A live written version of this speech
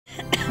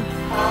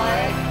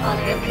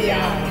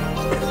NPI.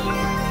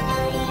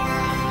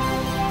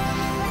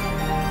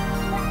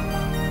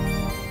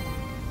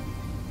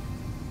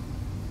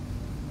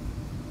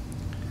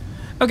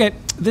 Okay,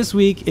 this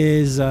week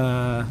is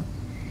EnOcean.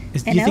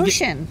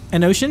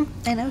 EnOcean?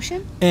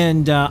 EnOcean.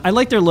 And I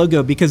like their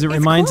logo because it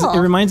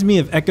reminds me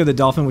of Echo the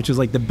Dolphin, which was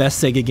like the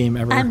best Sega game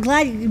ever. I'm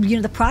glad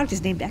the product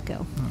is named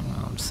Echo. Oh,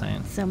 well, I'm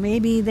saying. So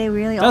maybe they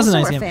really that was also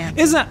a nice were game.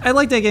 fans. I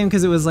like that game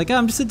because it was like, oh,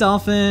 I'm just a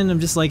dolphin. I'm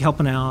just like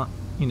helping out,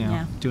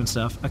 doing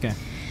stuff. Okay.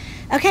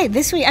 Okay,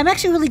 this week I'm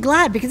actually really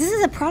glad because this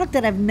is a product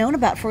that I've known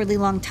about for a really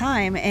long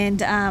time, and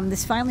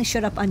this finally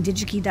showed up on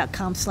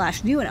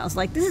Digi-Key.com/new, and I was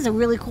like, this is a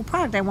really cool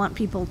product I want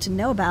people to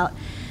know about.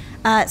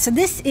 So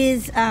this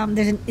is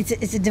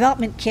it's a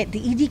development kit,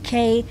 the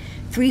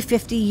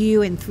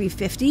EDK350U and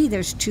 350.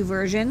 There's two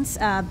versions,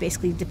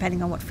 basically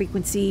depending on what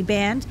frequency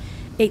band,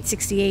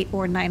 868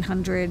 or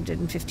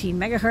 915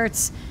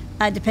 megahertz,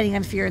 depending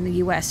on if you're in the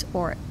U.S.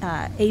 or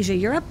Asia,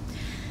 Europe.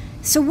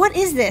 So what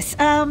is this?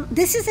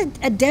 This is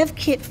a dev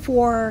kit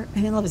for,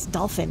 I love this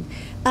dolphin.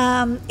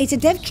 It's a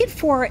dev kit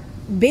for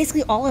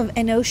basically all of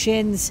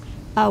EnOcean's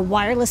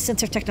wireless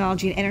sensor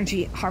technology and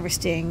energy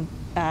harvesting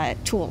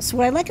tools. So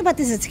what I like about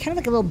this is it's kind of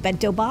like a little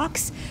bento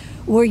box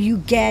where you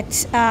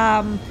get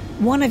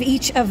one of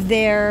each of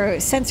their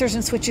sensors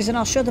and switches, and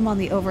I'll show them on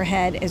the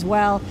overhead as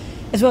well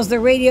as their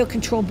radio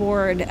control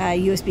board,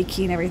 USB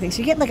key and everything. So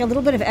you get like a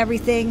little bit of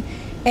everything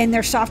and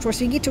their software,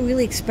 so you get to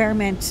really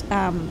experiment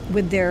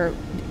with their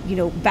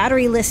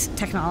batteryless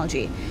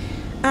technology.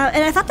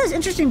 And I thought that was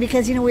interesting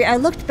because I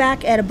looked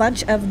back at a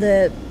bunch of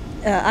the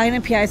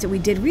NPIs that we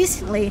did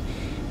recently,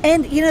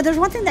 and there's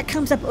one thing that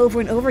comes up over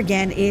and over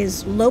again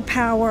is low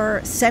power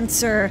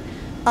sensor,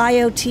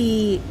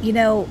 IoT.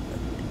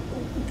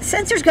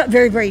 Sensors got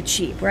very, very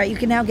cheap, right? You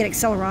can now get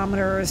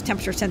accelerometers,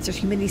 temperature sensors,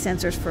 humidity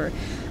sensors for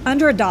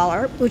under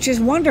 $1, which is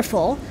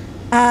wonderful.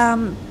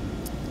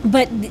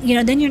 But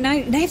then now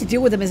you have to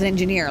deal with them as an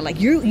engineer.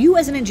 Like you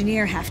as an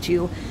engineer have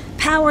to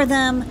power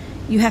them.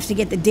 You have to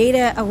get the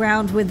data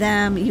around with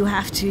them. You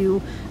have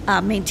to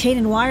maintain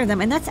and wire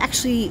them, and that's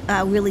actually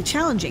really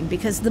challenging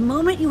because the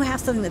moment you have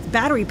something that's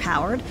battery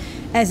powered,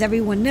 as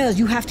everyone knows,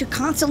 you have to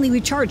constantly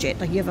recharge it.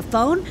 Like you have a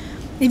phone.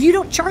 If you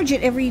don't charge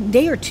it every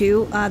day or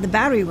two, the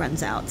battery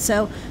runs out.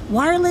 So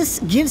wireless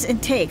gives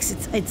and takes.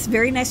 It's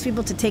very nice to be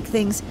able to take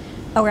things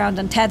around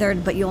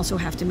untethered, but you also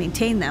have to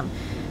maintain them.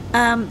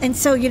 And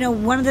so,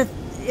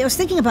 I was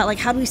thinking about like,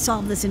 how do we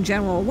solve this in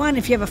general? One,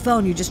 if you have a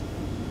phone, you just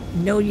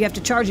know you have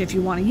to charge it if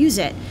you want to use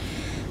it.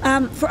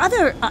 For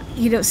other,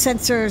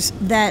 sensors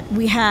that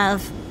we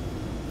have,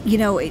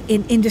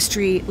 in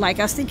industry, like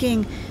I was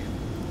thinking,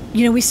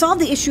 we solved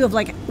the issue of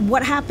like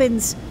what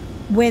happens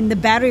when the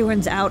battery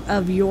runs out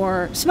of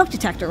your smoke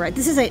detector, right?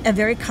 This is a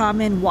very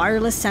common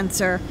wireless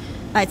sensor.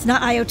 It's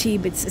not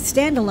IoT, but it's a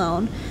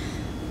standalone.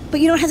 But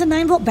it has a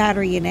 9-volt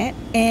battery in it,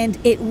 and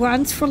it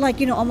runs for like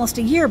almost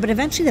a year. But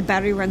eventually the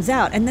battery runs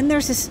out, and then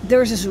there's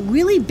this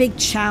really big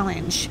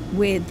challenge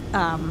with,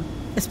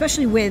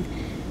 especially with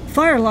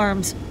fire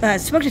alarms,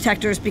 smoke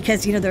detectors,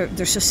 because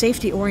they're so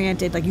safety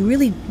oriented. Like you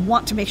really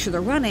want to make sure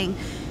they're running.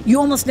 You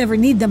almost never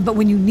need them, but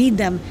when you need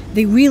them,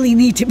 they really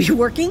need to be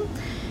working.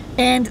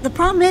 And the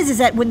problem is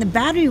that when the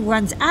battery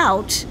runs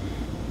out,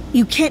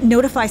 you can't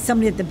notify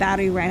somebody that the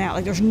battery ran out.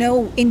 Like there's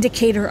no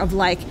indicator of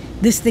like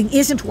this thing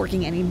isn't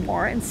working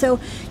anymore. And so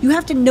you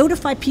have to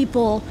notify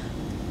people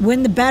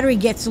when the battery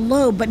gets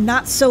low, but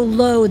not so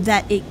low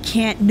that it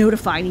can't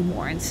notify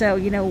anymore. And so,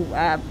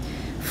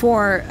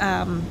 for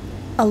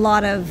a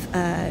lot of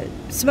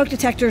smoke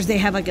detectors, they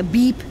have like a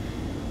beep,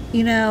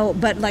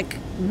 but like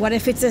what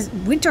if it's a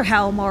winter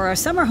home or a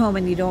summer home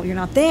and you're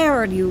not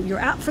there, or you're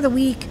out for the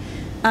week,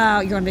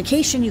 you're on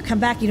vacation, you come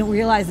back, you don't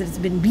realize that it's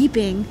been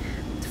beeping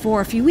for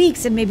a few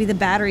weeks and maybe the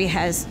battery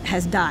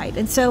has died.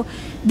 And so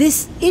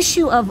this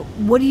issue of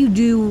what do you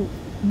do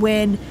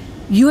when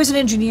you as an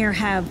engineer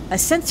have a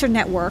sensor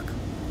network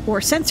or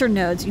sensor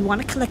nodes, you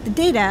want to collect the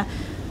data,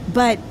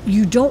 but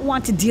you don't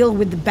want to deal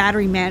with the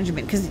battery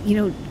management because,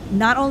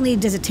 not only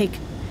does it take,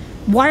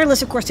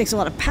 wireless of course takes a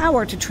lot of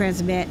power to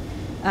transmit,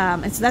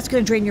 and so that's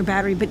going to drain your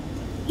battery, but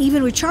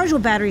even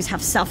rechargeable batteries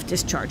have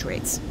self-discharge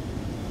rates.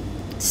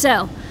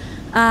 So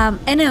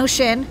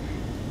EnOcean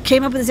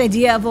came up with this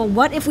idea of, well,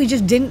 what if we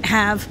just didn't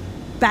have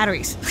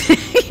batteries?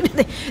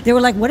 They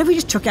were like, what if we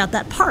just took out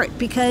that part?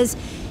 Because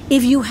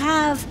if you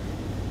have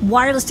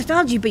wireless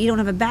technology, but you don't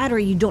have a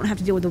battery, you don't have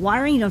to deal with the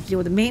wiring, you don't have to deal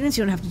with the maintenance,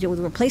 you don't have to deal with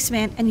the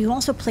replacement, and you can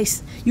also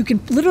you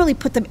can literally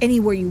put them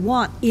anywhere you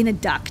want in a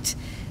duct,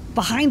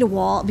 behind a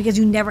wall, because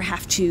you never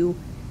have to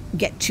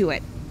get to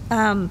it.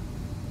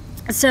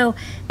 So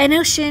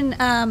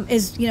EnOcean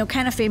is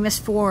kind of famous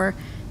for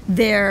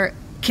their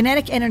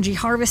kinetic energy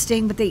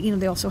harvesting, but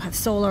they also have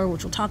solar,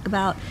 which we'll talk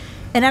about.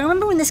 And I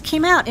remember when this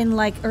came out in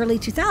like early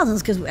 2000s,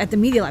 because at the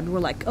Media Lab we were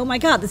like, oh my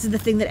God, this is the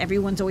thing that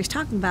everyone's always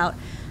talking about.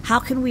 How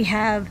can we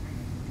have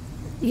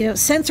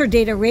sensor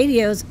data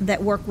radios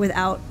that work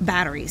without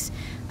batteries?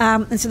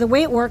 And so the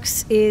way it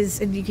works is,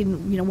 and you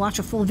can watch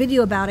a full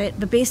video about it,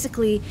 but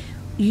basically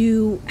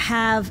you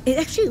have, it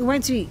actually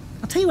reminds me,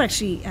 I'll tell you what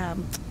actually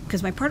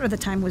because my partner at the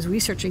time was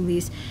researching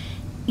these.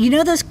 You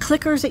know those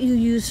clickers that you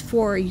use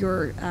for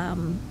your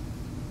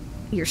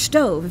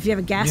stove? If you have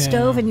a gas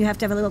stove and you have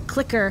to have a little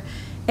clicker,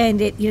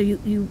 and it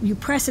you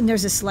press and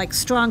there's this like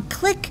strong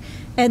click,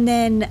 and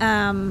then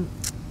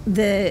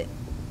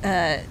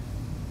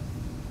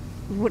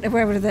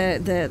whatever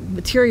the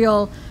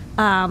material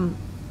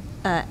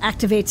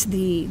activates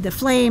the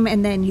flame,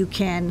 and then you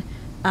can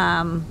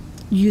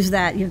use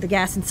that, the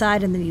gas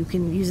inside, and then you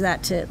can use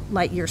that to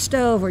light your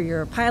stove or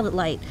your pilot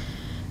light.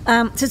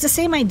 So it's the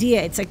same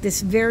idea. It's like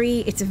it's a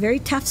very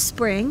tough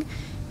spring,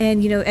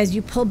 and as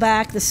you pull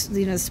back, this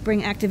the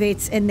spring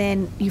activates, and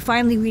then you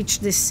finally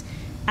reach this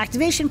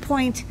activation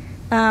point,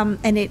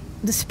 and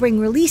the spring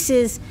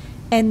releases,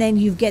 and then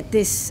you get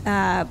this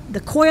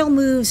the coil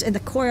moves, and the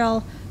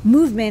coil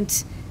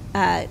movement,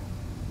 the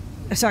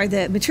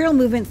material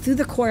movement through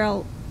the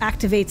coil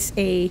activates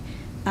a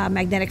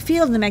magnetic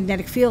field, and the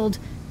magnetic field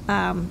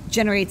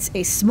generates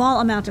a small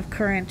amount of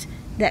current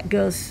that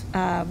goes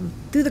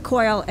through the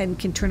coil and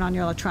can turn on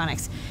your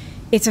electronics.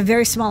 It's a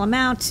very small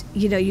amount.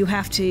 You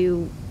have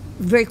to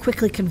very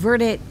quickly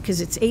convert it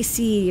because it's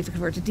AC. You have to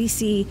convert it to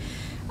DC,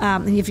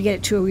 and you have to get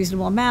it to a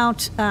reasonable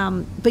amount.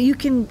 But you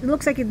can. It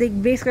looks like they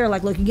basically are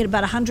like, look, you get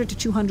about 100 to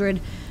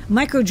 200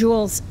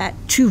 microjoules at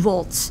 2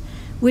 volts,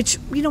 which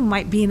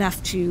might be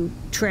enough to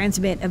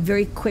transmit a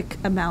very quick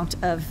amount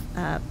of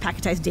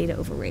packetized data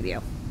over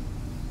radio.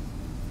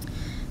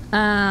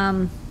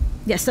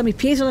 Yes, tell me,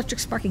 piezoelectric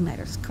sparking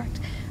lighters, correct.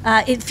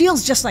 It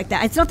feels just like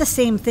that. It's not the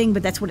same thing,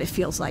 but that's what it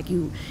feels like.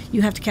 You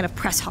have to kind of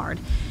press hard.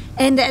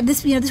 And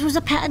this was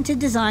a patented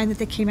design that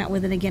they came out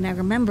with. And again, I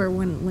remember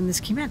when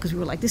this came out, because we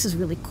were like, this is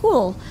really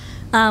cool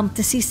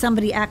to see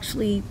somebody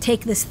actually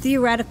take this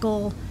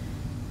theoretical,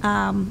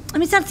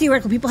 it's not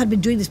theoretical, people had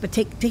been doing this, but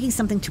taking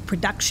something to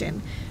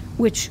production,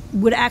 which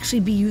would actually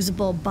be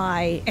usable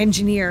by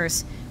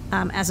engineers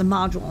as a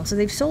module. So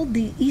they've sold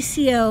the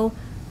ECO,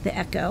 the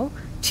Echo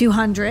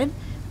 200,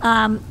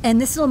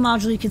 and this little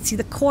module, you can see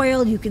the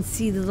coil, you can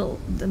see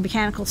the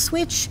mechanical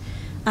switch,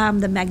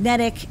 the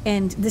magnetic,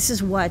 and this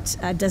is what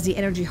does the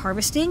energy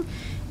harvesting.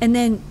 And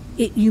then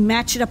you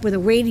match it up with a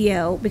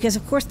radio, because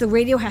of course the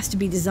radio has to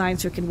be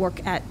designed so it can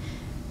work at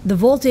the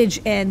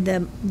voltage and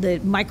the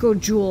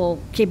microjoule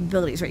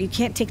capabilities, right? You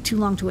can't take too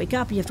long to wake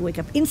up. You have to wake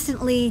up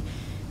instantly,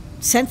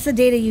 sense the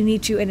data you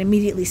need to, and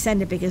immediately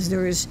send it, because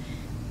the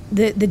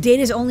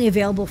data is only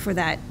available for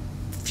that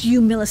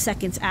few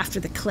milliseconds after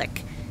the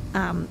click.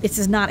 This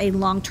is not a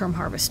long-term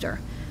harvester.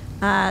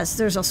 So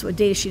there's also a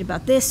data sheet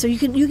about this. So you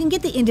can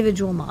get the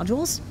individual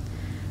modules.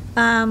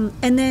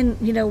 And then,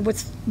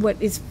 what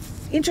is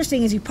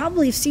interesting is you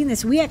probably have seen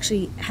this. We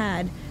actually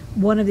had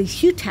one of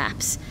these Hue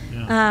taps.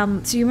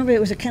 Yeah. So you remember it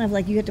was a kind of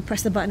like you had to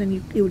press the button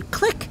and it would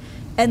click,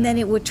 and then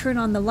it would turn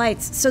on the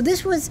lights. So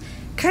this was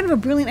kind of a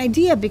brilliant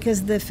idea,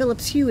 because the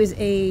Philips Hue is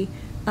a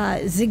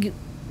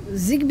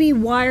Zigbee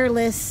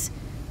wireless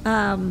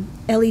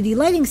LED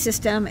lighting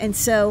system, and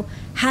so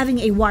having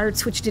a wired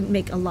switch didn't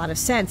make a lot of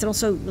sense. And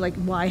also, like,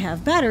 why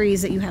have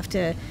batteries that you have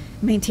to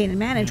maintain and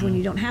manage when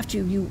you don't have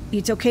to?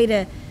 It's okay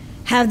to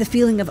have the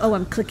feeling of, oh,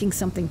 I'm clicking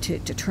something to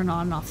turn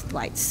on and off the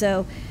lights.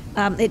 So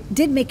it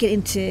did make it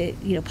into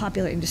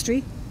popular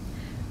industry.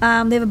 They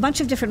have a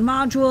bunch of different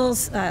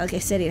modules. Like I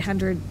said,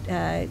 800,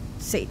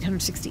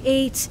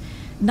 868,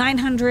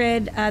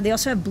 900. They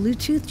also have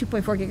Bluetooth,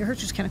 2.4 gigahertz,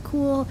 which is kind of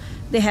cool.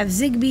 They have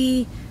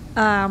Zigbee.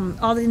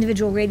 All the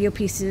individual radio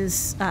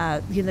pieces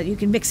that you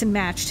can mix and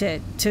match to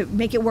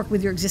make it work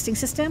with your existing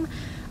system.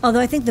 Although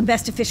I think the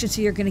best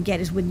efficiency you're going to get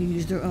is when you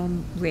use their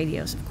own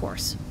radios, of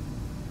course.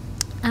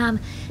 And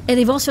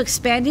they've also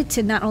expanded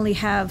to not only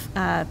have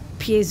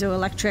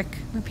magnetoelectric,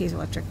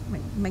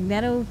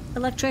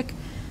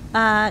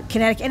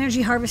 kinetic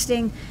energy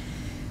harvesting,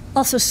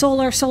 also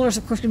solar. Solar is,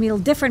 of course, going to be a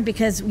little different,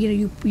 because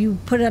you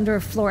put it under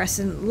a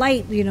fluorescent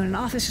light, in an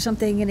office or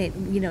something, and it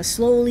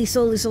slowly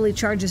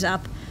charges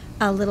up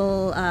a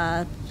little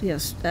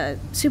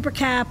super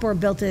cap or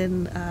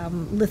built-in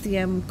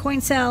lithium coin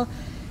cell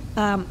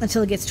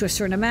until it gets to a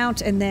certain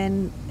amount, and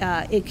then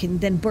it can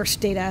then burst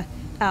data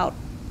out.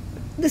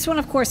 This one,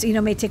 of course,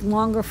 may take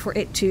longer for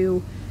it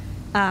to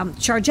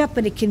charge up,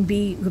 but it can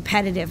be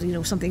repetitive,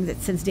 something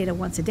that sends data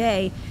once a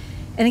day.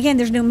 And again,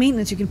 there's no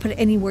maintenance. You can put it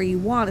anywhere you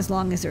want as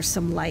long as there's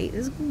some light.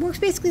 It works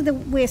basically the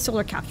way a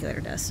solar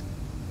calculator does.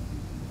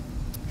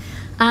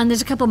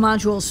 There's a couple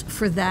modules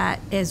for that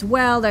as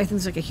well. I think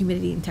there's like a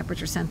humidity and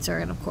temperature sensor,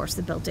 and of course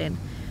the built-in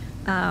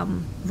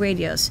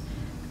radios.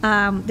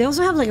 They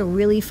also have like a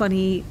really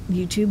funny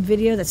YouTube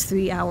video that's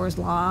 3 hours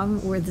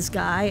long, where this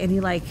guy, and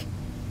he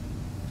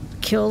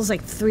kills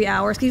like 3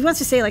 hours, because he wants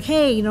to say like,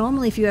 hey,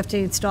 normally if you have to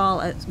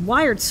install a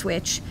wired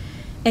switch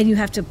and you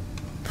have to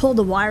pull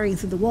the wiring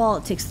through the wall,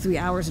 it takes 3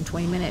 hours and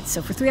 20 minutes.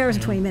 So for 3 hours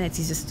and 20 minutes,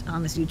 he's just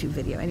on this YouTube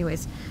video.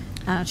 Anyways,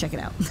 check it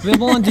out.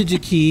 Available on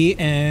Digi-Key,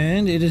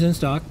 and it is in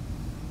stock.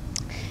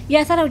 Yeah,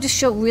 I thought I would just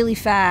show really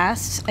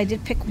fast. I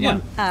did pick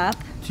one up.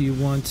 Do you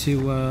want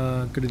to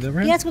go to the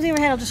overhead? Yeah, let's go to the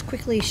overhead. I'll just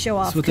quickly show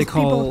off. That's what they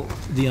call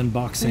the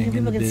unboxing.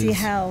 People can see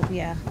how,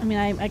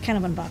 I kind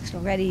of unboxed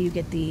already. You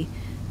get the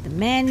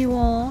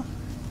manual.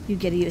 You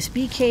get a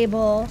USB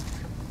cable.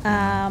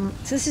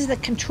 So this is the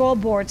control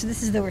board. So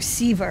this is the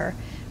receiver,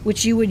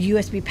 which you would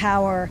USB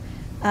power,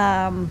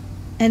 and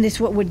it's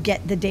what would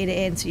get the data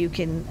in. So you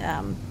can.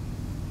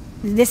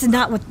 This is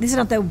not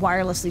the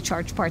wirelessly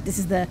charged part. This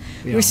is the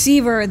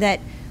receiver that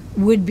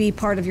would be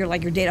part of your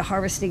your data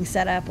harvesting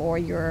setup or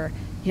your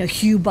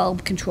Hue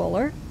bulb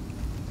controller.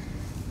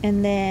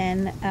 And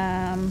then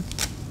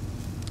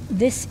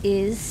this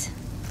is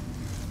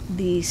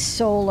the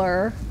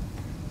solar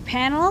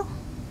panel.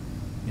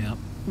 Yep.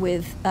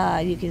 With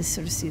you can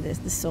sort of see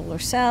the solar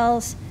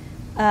cells,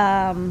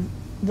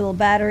 little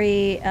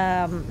battery,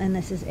 and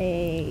this is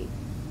a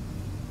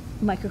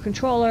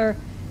microcontroller,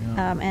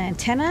 an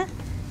antenna,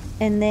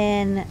 and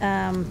then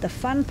the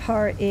fun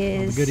part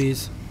is all the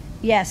goodies.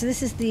 Yeah, so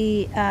this is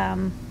the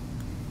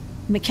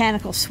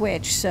mechanical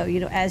switch. So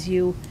as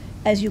you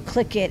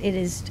click it, it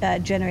is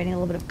generating a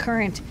little bit of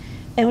current.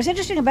 And what's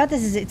interesting about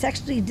this is it's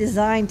actually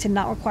designed to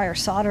not require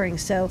soldering.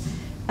 So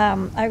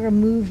I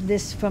removed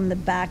this from the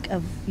back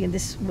of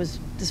this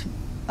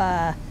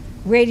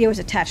radio is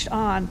attached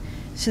on.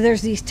 So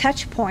there's these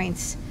touch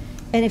points,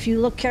 and if you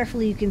look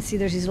carefully, you can see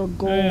there's these little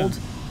gold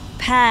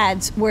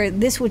pads where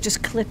this would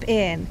just clip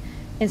in.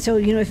 And so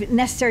if it's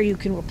necessary, you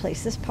can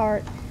replace this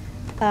part.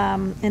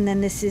 And then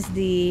this is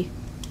the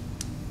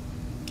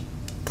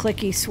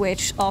clicky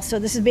switch. Also,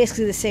 this is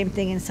basically the same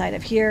thing inside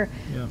of here,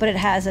 but it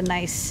has a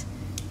nice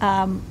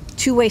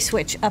two-way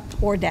switch up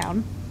or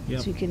down.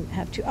 So you can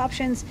have two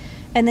options.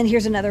 And then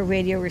here's another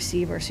radio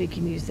receiver, so you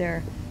can use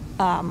their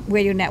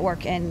radio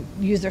network and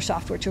use their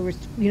software to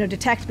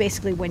detect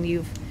basically when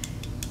you've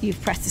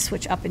pressed the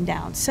switch up and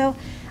down. So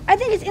I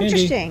think it's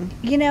interesting.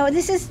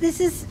 This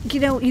is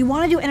you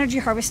want to do energy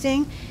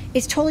harvesting.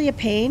 It's totally a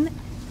pain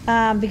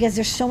because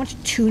there's so much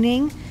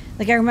tuning.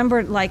 Like I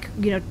remember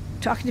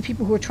talking to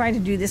people who were trying to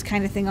do this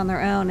kind of thing on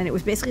their own, and it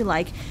was basically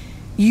like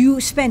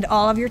you spend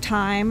all of your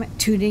time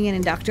tuning an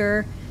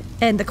inductor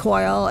and the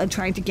coil and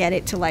trying to get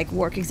it to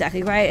work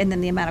exactly right, and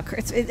then the amount of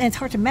it's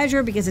hard to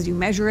measure because as you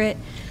measure it,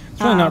 it's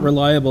probably not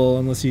reliable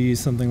unless you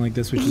use something like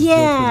this, which is built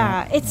for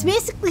that. It's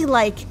basically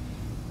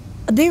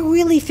they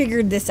really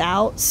figured this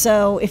out.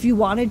 So if you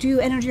want to do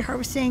energy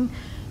harvesting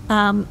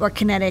or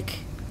kinetic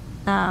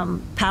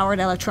powered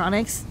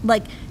electronics,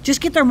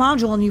 just get their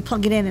module and you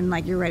plug it in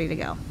and you're ready to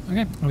go.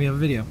 Okay, we have a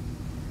video.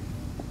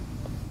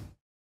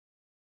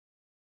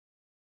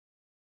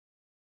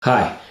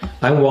 Hi,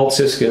 I'm Walt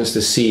Siskins, the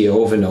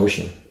CEO of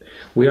EnOcean.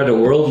 We are the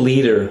world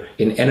leader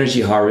in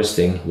energy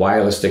harvesting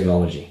wireless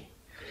technology.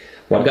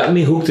 What got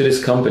me hooked to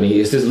this company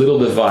is this little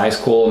device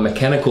called a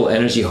mechanical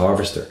energy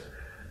harvester.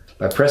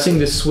 By pressing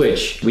this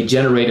switch, we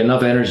generate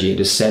enough energy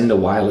to send a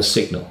wireless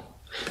signal.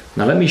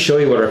 Now let me show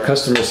you what our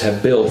customers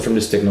have built from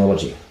this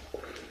technology.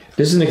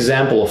 This is an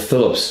example of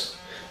Philips.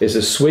 It's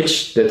a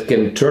switch that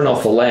can turn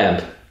off a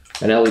lamp,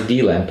 an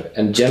LED lamp,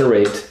 and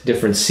generate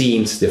different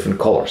scenes, different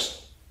colors.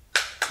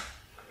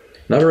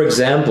 Another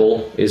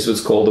example is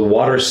what's called a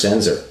water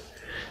sensor.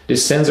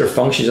 This sensor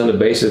functions on the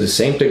basis of the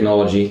same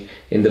technology.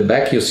 In the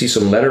back you'll see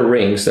some leather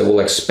rings that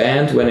will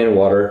expand when in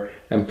water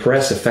and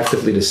press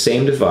effectively the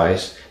same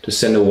device to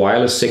send a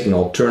wireless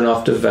signal, turn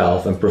off the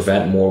valve, and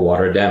prevent more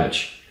water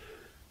damage.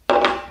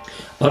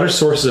 Other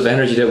sources of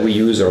energy that we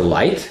use are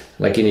light,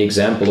 like in the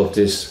example of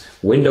this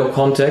window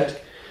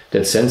contact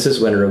that senses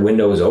whether a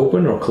window is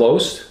open or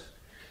closed.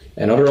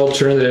 Another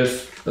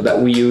alternative that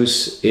we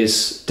use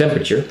is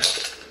temperature.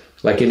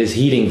 Like in this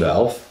heating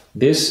valve,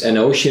 this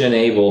EnOcean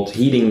enabled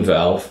heating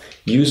valve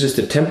uses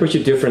the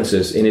temperature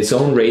differences in its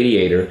own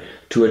radiator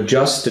to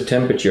adjust the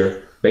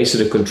temperature based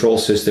on the control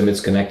system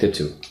it's connected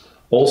to.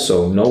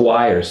 Also, no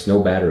wires,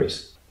 no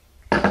batteries.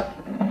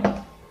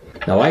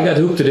 Now I got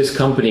hooked to this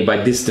company by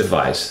this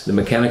device, the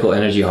mechanical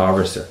energy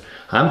harvester.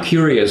 I'm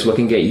curious what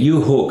can get you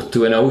hooked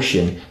to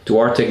EnOcean, to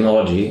our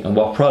technology, and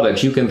what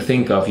products you can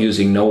think of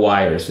using no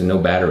wires and no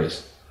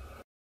batteries.